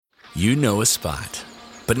You know a spot,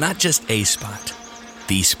 but not just a spot,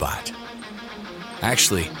 the spot.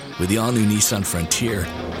 Actually, with the all-new Nissan Frontier,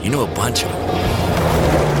 you know a bunch of them.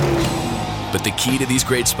 But the key to these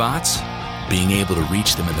great spots? Being able to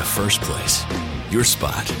reach them in the first place. Your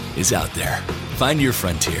spot is out there. Find your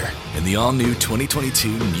Frontier in the all-new 2022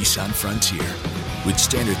 Nissan Frontier. With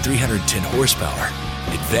standard 310 horsepower,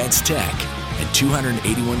 advanced tech, and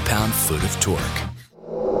 281 pound-foot of torque.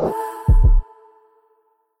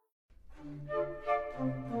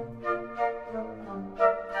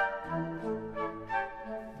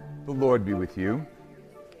 The Lord be with you.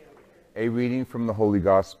 A reading from the Holy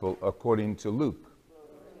Gospel according to Luke.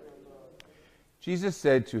 Jesus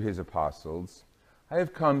said to his apostles, I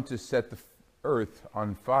have come to set the earth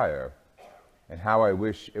on fire, and how I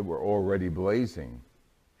wish it were already blazing.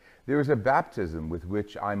 There is a baptism with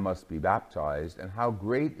which I must be baptized, and how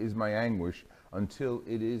great is my anguish until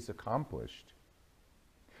it is accomplished.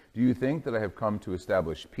 Do you think that I have come to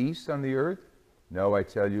establish peace on the earth? No, I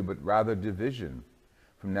tell you, but rather division.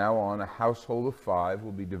 From now on, a household of 5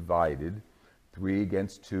 will be divided, 3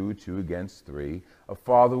 against 2, 2 against 3. A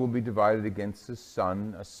father will be divided against his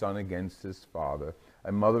son, a son against his father,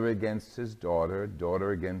 a mother against his daughter, a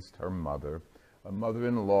daughter against her mother, a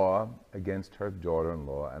mother-in-law against her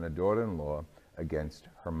daughter-in-law, and a daughter-in-law against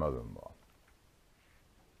her mother-in-law.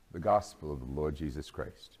 The Gospel of the Lord Jesus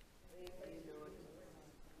Christ.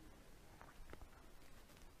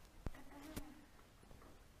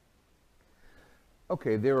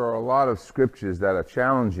 Okay, there are a lot of scriptures that are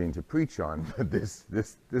challenging to preach on, but this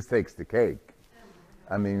takes the cake.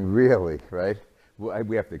 I mean, really, right? Well,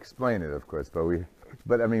 we have to explain it, of course,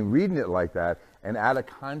 but I mean, reading it like that, and out of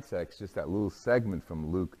context, just that little segment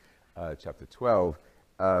from Luke chapter 12,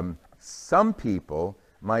 some people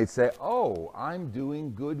might say, oh, I'm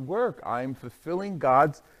doing good work. I'm fulfilling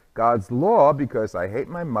God's law because I hate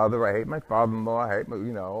my mother, I hate my father-in-law, I hate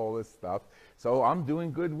my, all this stuff. So I'm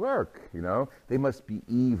doing good work, They must be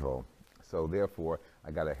evil. So therefore,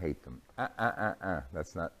 I got to hate them.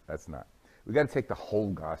 That's not. We got to take the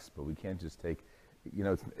whole gospel. We can't just take,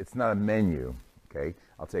 it's not a menu, okay?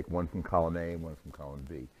 I'll take one from column A and one from column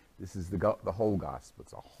B. This is the whole gospel.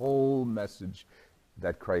 It's a whole message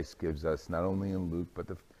that Christ gives us, not only in Luke, but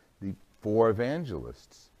the 4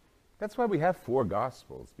 evangelists. That's why we have 4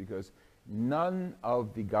 gospels, because none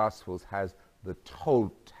of the gospels has the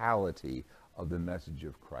totality of the message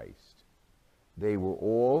of Christ. They were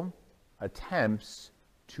all attempts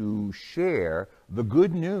to share the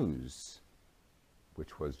good news,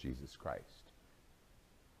 which was Jesus Christ.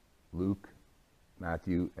 Luke,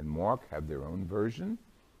 Matthew, and Mark have their own version.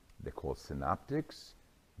 They're called synoptics.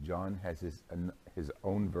 John has his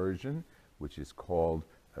own version, which is called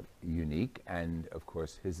unique, and of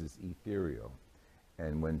course his is ethereal.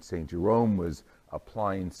 And when St. Jerome was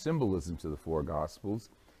applying symbolism to the 4 Gospels,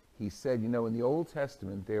 he said, in the Old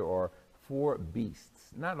Testament there are 4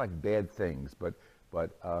 beasts, not like bad things, but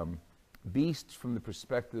beasts from the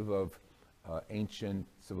perspective of ancient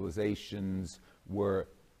civilizations were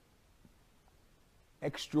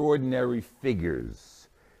extraordinary figures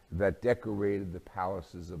that decorated the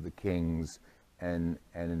palaces of the kings. And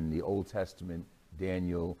in the Old Testament,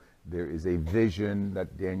 Daniel, there is a vision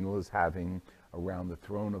that Daniel is having around the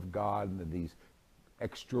throne of God, and these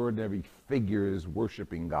extraordinary figures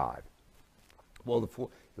worshiping God. Well,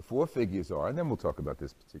 the four figures are, and then we'll talk about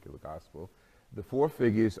this particular gospel, the 4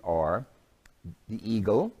 figures are the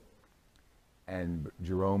eagle, and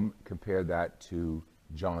Jerome compared that to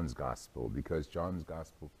John's gospel, because John's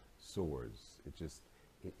gospel soars.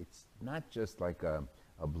 It's not just like a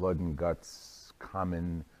blood and guts,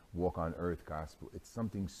 common walk on earth gospel. It's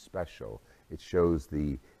something special. It shows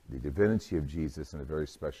the divinity of Jesus in a very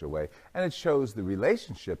special way, and it shows the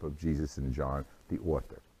relationship of Jesus and John, the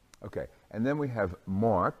author. Okay, and then we have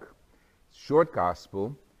Mark, short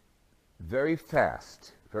gospel, very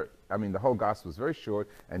fast. The whole gospel is very short,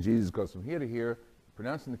 and Jesus goes from here to here,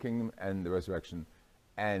 pronouncing the kingdom and the resurrection,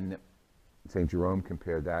 and St. Jerome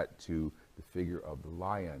compared that to the figure of the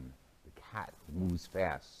lion, the cat, who moves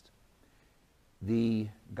fast. The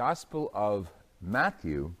Gospel of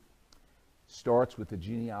Matthew starts with the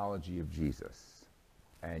genealogy of Jesus.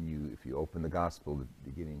 And if you open the Gospel, the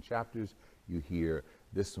beginning chapters, you hear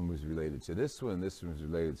this one was related to this one, this one was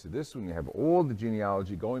related to this one. You have all the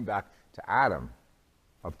genealogy going back to Adam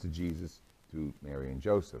up to Jesus through Mary and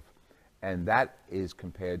Joseph. And that is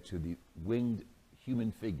compared to the winged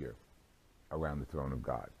human figure around the throne of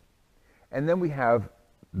God. And then we have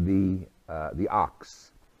the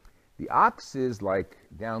ox. The ox is like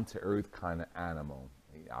down-to-earth kind of animal.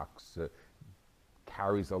 The ox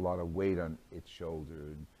carries a lot of weight on its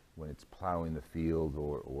shoulder, and when it's plowing the field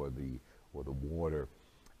or the water.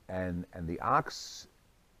 And the ox,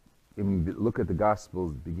 when we look at the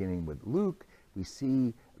Gospels beginning with Luke, we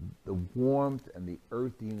see the warmth and the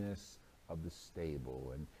earthiness of the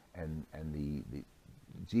stable, and the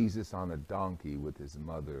Jesus on a donkey with his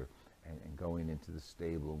mother, and going into the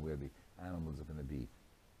stable where the animals are going to be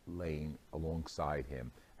laying alongside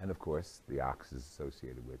him. And of course, the ox is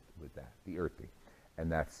associated with that, the earthy.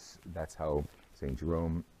 And that's how St.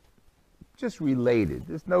 Jerome just related.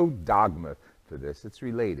 There's no dogma for this, it's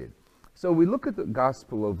related. So we look at the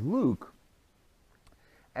Gospel of Luke,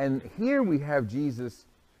 and here we have Jesus,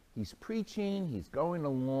 he's preaching, he's going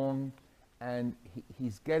along, and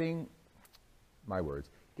he's getting, my words,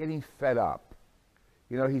 getting fed up.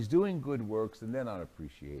 You know, he's doing good works and they're not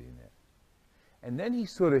appreciating it. And then he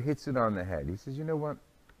sort of hits it on the head. He says, you know what,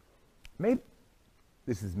 maybe,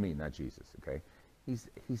 this is me, not Jesus, okay?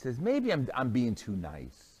 He says, maybe I'm being too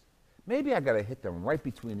nice. Maybe I got to hit them right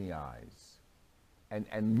between the eyes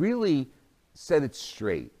and really set it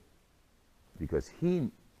straight, because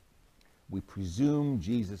we presume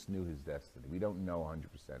Jesus knew his destiny. We don't know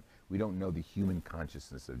 100%. We don't know the human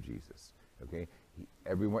consciousness of Jesus, okay?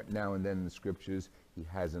 Every now and then in the scriptures, he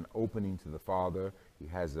has an opening to the Father. He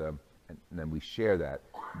has and then we share that,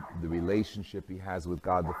 the relationship he has with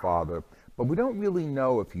God the Father. But we don't really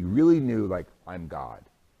know if he really knew, like, I'm God,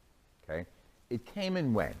 okay? It came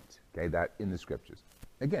and went, okay, that in the scriptures.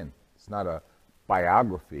 Again, it's not a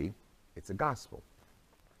biography, it's a gospel.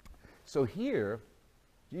 So here,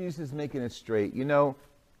 Jesus is making it straight. You know,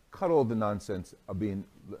 cut all the nonsense of being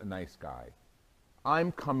a nice guy.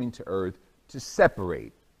 I'm coming to earth to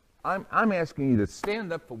separate. I'm asking you to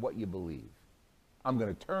stand up for what you believe. I'm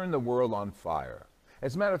going to turn the world on fire.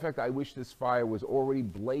 As a matter of fact, I wish this fire was already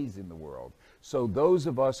blazing the world. So those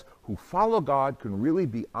of us who follow God can really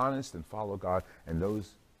be honest and follow God, and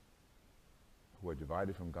those who are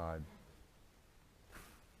divided from God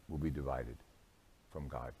will be divided from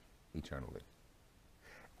God eternally.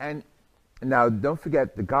 And now, don't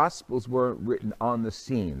forget, the Gospels weren't written on the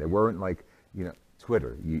scene. They weren't like, you know,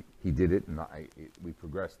 Twitter. He did it, and we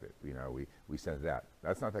progressed it. You know, we sent it out.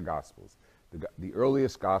 That's not the Gospels. The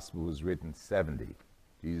earliest Gospel was written 70.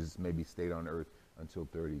 Jesus maybe stayed on earth until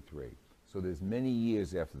 33. So there's many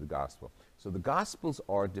years after the Gospel. So the Gospels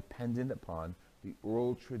are dependent upon the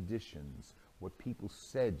oral traditions, what people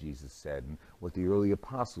said Jesus said, and what the early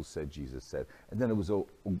apostles said Jesus said. And then it was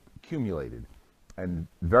accumulated. And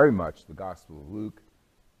very much the Gospel of Luke,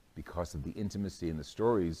 because of the intimacy in the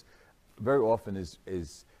stories, very often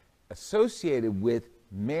is associated with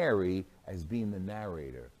Mary as being the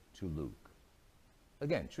narrator to Luke.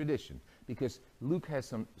 Again, tradition, because Luke has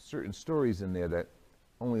some certain stories in there that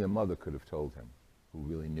only a mother could have told him, who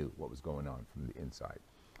really knew what was going on from the inside.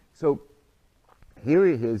 So here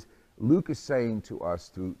it is. Luke is saying to us,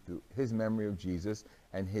 through his memory of Jesus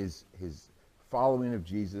and his following of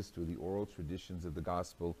Jesus through the oral traditions of the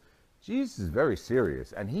gospel, Jesus is very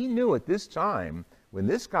serious. And he knew at this time, when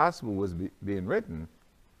this gospel was being written,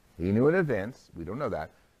 he knew in advance, we don't know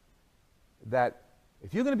that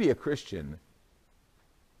if you're going to be a Christian,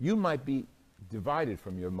 you might be divided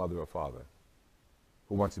from your mother or father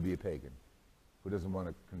who wants to be a pagan, who doesn't want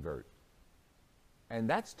to convert. And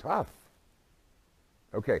that's tough.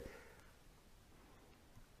 Okay.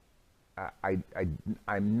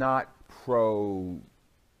 I'm not pro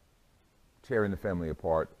tearing the family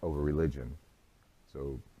apart over religion.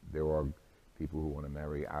 So there are people who want to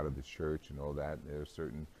marry out of the church and all that. There are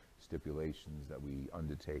certain stipulations that we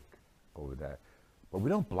undertake over that. But we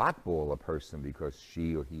don't blackball a person because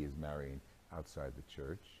she or he is marrying outside the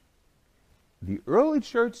church. The early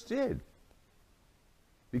church did,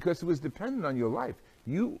 because it was dependent on your life.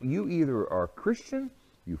 You either are a Christian,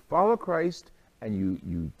 you follow Christ, and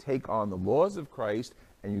you take on the laws of Christ,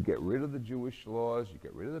 and you get rid of the Jewish laws, you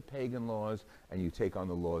get rid of the pagan laws, and you take on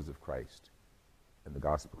the laws of Christ. And the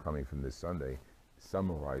gospel coming from this Sunday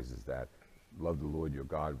summarizes that. Love the Lord your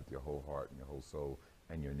God with your whole heart and your whole soul,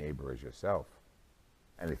 and your neighbor as yourself.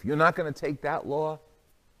 And if you're not going to take that law,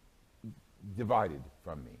 divided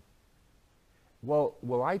from me.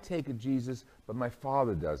 Well, I take a Jesus, but my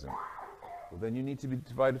father doesn't. Well, then you need to be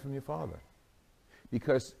divided from your father.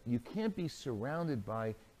 Because you can't be surrounded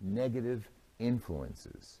by negative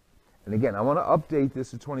influences. And again, I want to update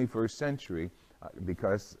this to 21st century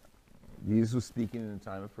because Jesus was speaking in a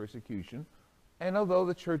time of persecution. And although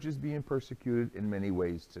the church is being persecuted in many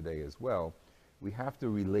ways today as well, we have to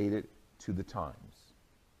relate it to the times.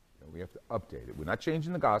 You know, we have to update it. We're not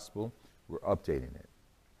changing the gospel, we're updating it.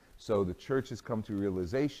 So the church has come to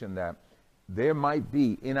realization that there might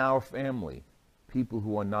be in our family people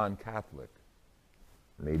who are non-Catholic.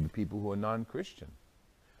 maybe people who are non-Christian.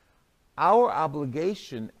 Our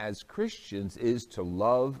obligation as Christians is to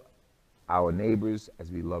love our neighbors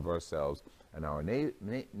as we love ourselves. And our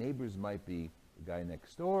neighbors might be the guy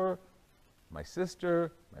next door, my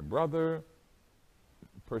sister, my brother,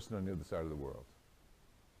 the person on the other side of the world.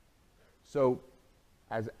 So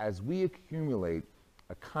as we accumulate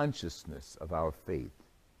a consciousness of our faith,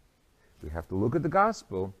 we have to look at the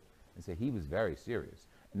gospel and say, he was very serious.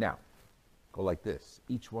 Now, go like this.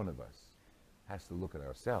 Each one of us has to look at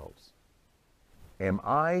ourselves. Am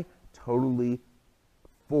I totally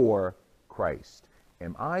for Christ?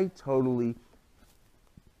 Am I totally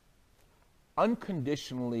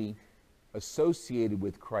unconditionally associated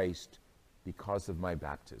with Christ because of my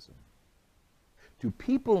baptism? Do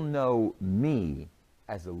people know me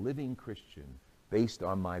as a living Christian based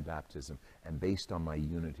on my baptism and based on my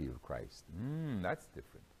unity of Christ? That's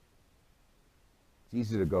different. It's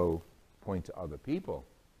easy to go point to other people.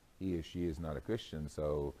 He or she is not a Christian,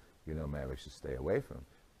 so, maybe I should stay away from him.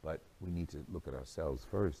 But we need to look at ourselves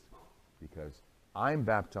first, because I'm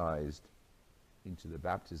baptized into the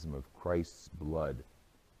baptism of Christ's blood.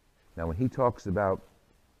 Now, when he talks about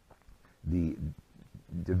the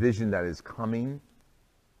division that is coming,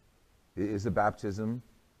 it is a baptism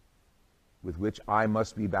with which I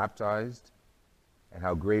must be baptized, and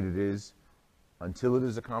how great it is until it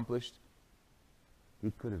is accomplished.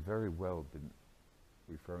 He could have very well been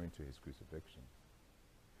referring to his crucifixion.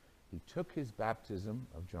 He took his baptism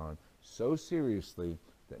of John so seriously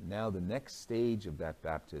that now the next stage of that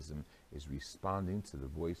baptism is responding to the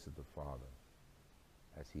voice of the Father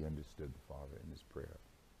as he understood the Father in his prayer,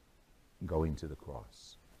 going to the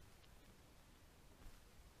cross.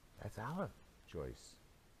 That's our choice.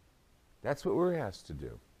 That's what we're asked to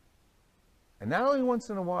do. And not only once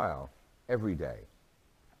in a while, every day.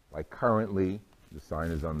 Like currently, the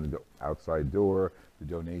sign is on the outside door. The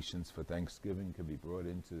donations for Thanksgiving can be brought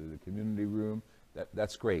into the community room.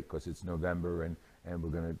 That's great, because it's November and we're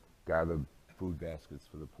going to gather food baskets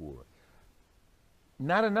for the poor.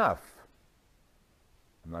 Not enough.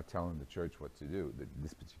 I'm not telling the church what to do,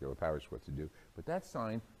 this particular parish what to do, but that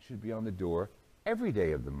sign should be on the door every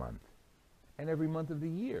day of the month and every month of the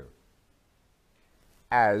year.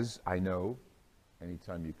 As I know,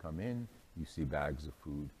 anytime you come in, you see bags of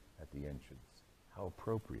food at the entrance. How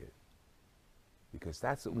appropriate. Because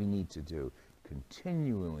that's what we need to do.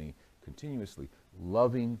 Continuously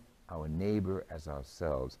loving our neighbor as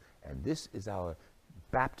ourselves. And this is our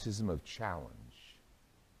baptism of challenge.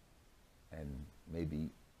 And maybe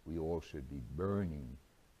we all should be burning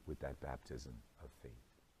with that baptism of faith,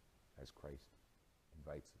 as Christ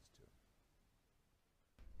invites us to.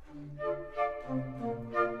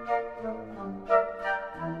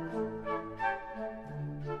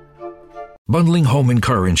 Bundling home and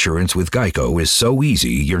car insurance with Geico is so easy,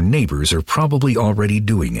 your neighbors are probably already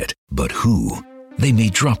doing it. But who? They may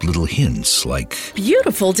drop little hints like,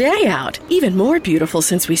 beautiful day out. Even more beautiful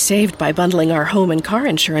since we saved by bundling our home and car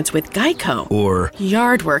insurance with Geico. Or,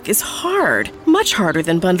 yard work is hard. Much harder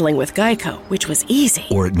than bundling with Geico, which was easy.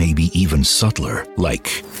 Or it may be even subtler, like,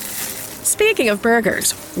 speaking of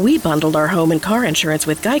burgers, we bundled our home and car insurance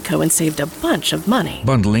with Geico and saved a bunch of money.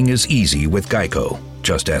 Bundling is easy with Geico.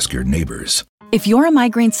 Just ask your neighbors. If you're a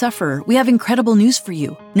migraine sufferer, we have incredible news for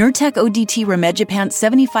you. Nurtec ODT Rimegepant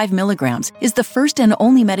 75 milligrams is the first and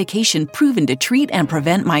only medication proven to treat and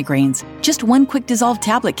prevent migraines. Just one quick dissolved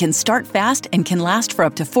tablet can start fast and can last for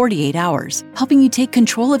up to 48 hours, helping you take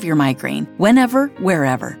control of your migraine whenever,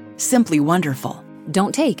 wherever. Simply wonderful.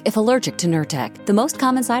 Don't take if allergic to Nurtec. The most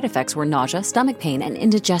common side effects were nausea, stomach pain, and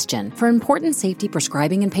indigestion. For important safety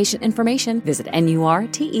prescribing and patient information, visit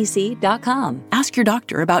NURTEC.com. Ask your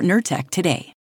doctor about Nurtec today.